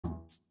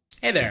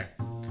Hey there.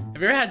 Have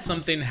you ever had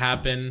something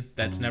happen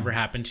that's never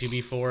happened to you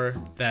before,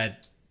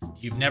 that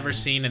you've never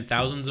seen in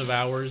thousands of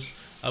hours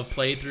of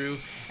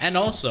playthrough, and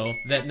also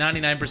that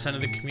 99%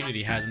 of the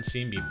community hasn't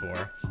seen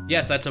before?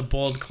 Yes, that's a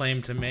bold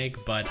claim to make,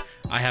 but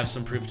I have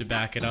some proof to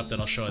back it up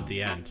that I'll show at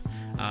the end.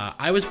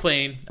 I was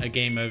playing a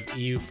game of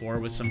EU4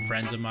 with some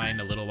friends of mine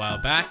a little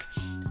while back,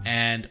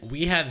 and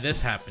we had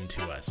this happen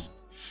to us.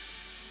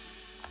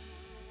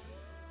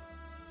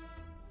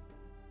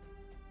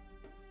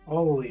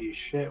 Holy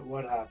shit,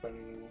 what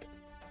happened?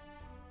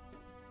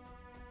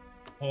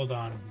 Hold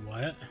on,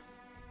 what?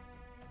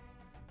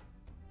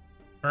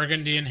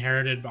 Burgundy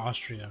inherited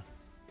Austria.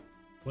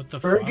 What the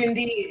fuck?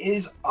 Burgundy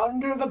is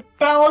under the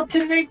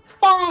Palatinate.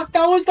 Fuck!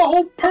 That was the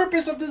whole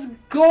purpose of this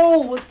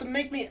goal, was to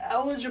make me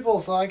eligible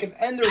so I could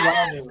end the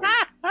rivalry.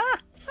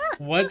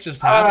 What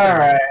just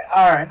happened?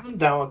 Alright, I'm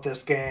done with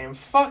this game.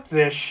 Fuck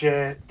this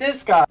shit.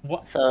 This guy.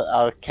 What? So,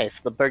 okay,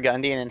 so the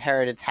Burgundian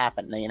inheritance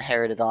happened. They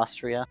inherited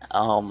Austria.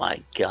 Oh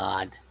my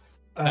god.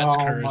 That's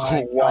oh cursed.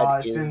 my What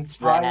gosh, is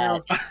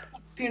entire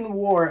fucking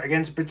war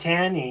against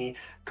Britannia,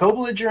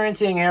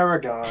 co-belligerenting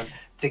Aragon,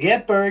 to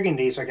get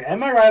Burgundy so I can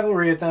end my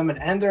rivalry with them and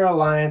end their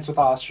alliance with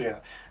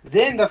Austria.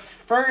 Then the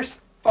first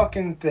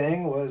fucking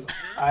thing was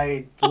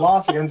I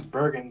lost against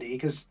Burgundy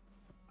because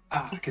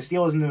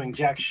Castile wasn't doing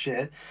jack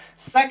shit.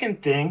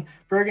 Second thing,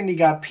 Burgundy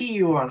got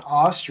PU on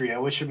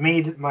Austria, which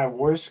made my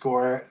war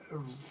score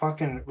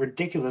fucking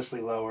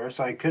ridiculously lower,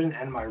 so I couldn't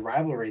end my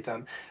rivalry with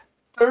them.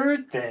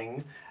 Third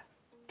thing,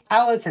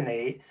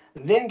 Palatinate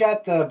then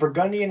got the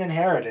Burgundian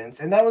inheritance,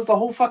 and that was the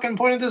whole fucking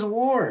point of this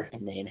war.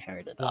 And they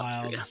inherited Wild.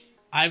 Austria.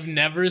 I've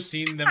never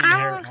seen them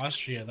inherit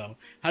Austria, though.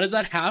 How does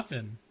that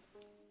happen?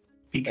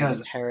 Because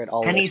They inherit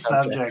all any their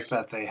subject subjects.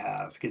 that they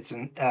have gets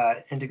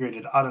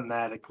integrated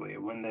automatically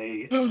when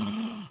they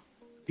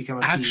become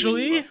a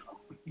Actually? PU.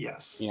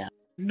 Yes. Yeah.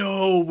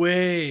 No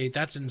way.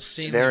 That's It's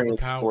insanely very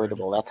overpowered.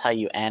 exploitable. That's how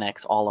you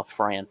annex all of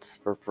France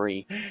for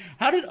free.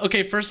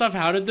 Okay, first off,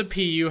 how did the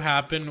PU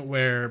happen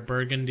where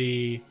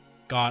Burgundy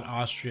got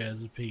Austria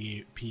as a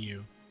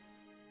PU?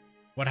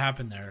 What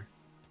happened there?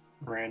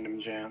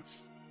 Random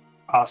chance.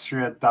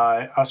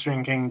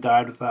 Austrian king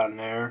died without an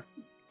heir.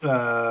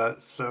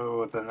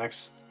 So the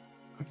next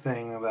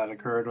thing that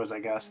occurred was, I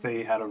guess,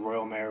 they had a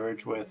royal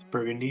marriage with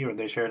Burgundy, or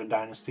they shared a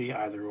dynasty,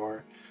 either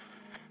or.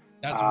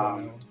 That's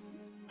wild.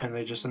 And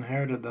they just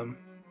inherited them.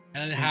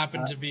 And it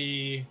happened to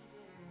be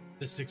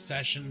the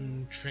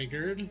succession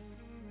triggered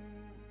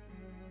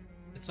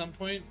at some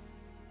point.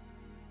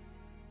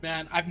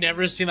 Man, I've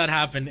never seen that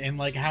happen. In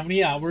like, how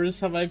many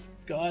hours have I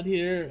got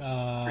here?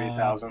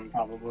 3,000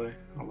 probably,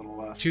 a little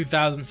less.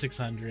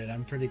 2,600.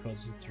 I'm pretty close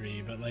to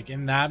 3, but like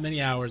in that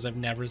many hours, I've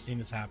never seen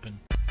this happen.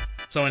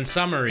 So in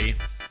summary,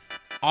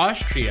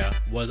 Austria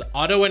was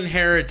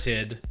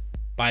auto-inherited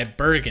by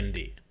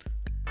Burgundy.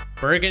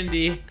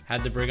 Burgundy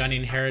had the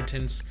Burgundian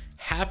inheritance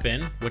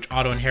happen, which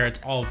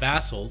auto-inherits all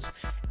vassals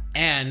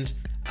and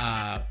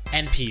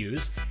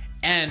NPUs,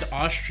 and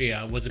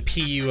Austria was a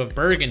PU of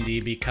Burgundy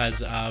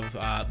because of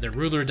their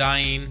ruler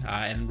dying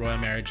and royal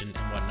marriage and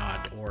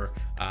whatnot, or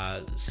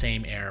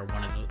same heir.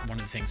 One of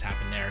the things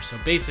happened there. So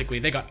basically,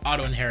 they got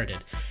auto-inherited.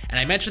 And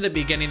I mentioned at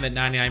the beginning that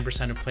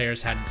 99% of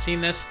players hadn't seen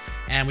this,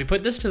 and we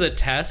put this to the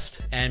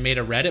test and made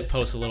a Reddit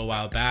post a little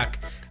while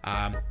back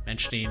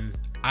mentioning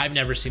I've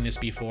never seen this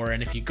before.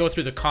 And if you go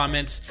through the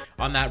comments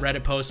on that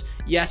Reddit post,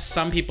 yes,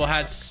 some people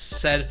had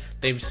said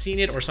they've seen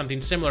it or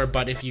something similar,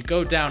 but if you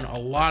go down, a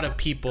lot of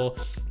people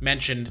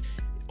mentioned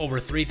over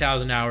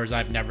 3,000 hours,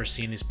 I've never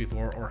seen this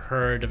before or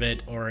heard of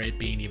it or it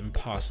being even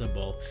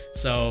possible.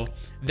 So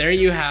there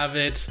you have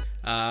it.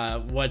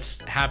 What's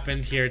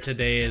happened here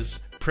today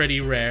is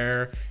pretty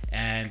rare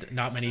and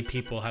not many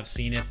people have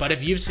seen it. But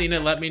if you've seen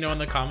it, let me know in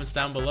the comments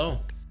down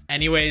below.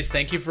 Anyways,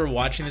 thank you for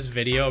watching this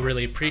video.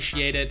 Really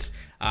appreciate it.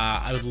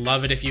 I would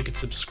love it if you could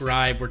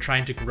subscribe. We're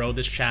trying to grow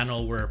this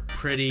channel. We're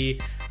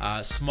pretty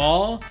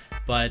small,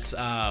 but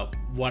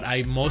what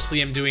I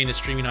mostly am doing is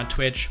streaming on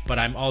Twitch, but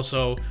I'm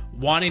also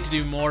wanting to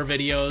do more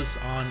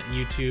videos on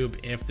YouTube.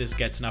 If this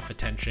gets enough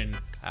attention,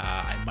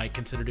 I might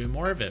consider doing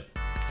more of it.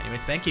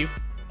 Anyways, thank you.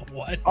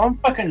 What? I'm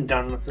fucking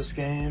done with this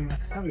game.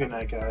 Have a good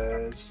night,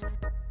 guys.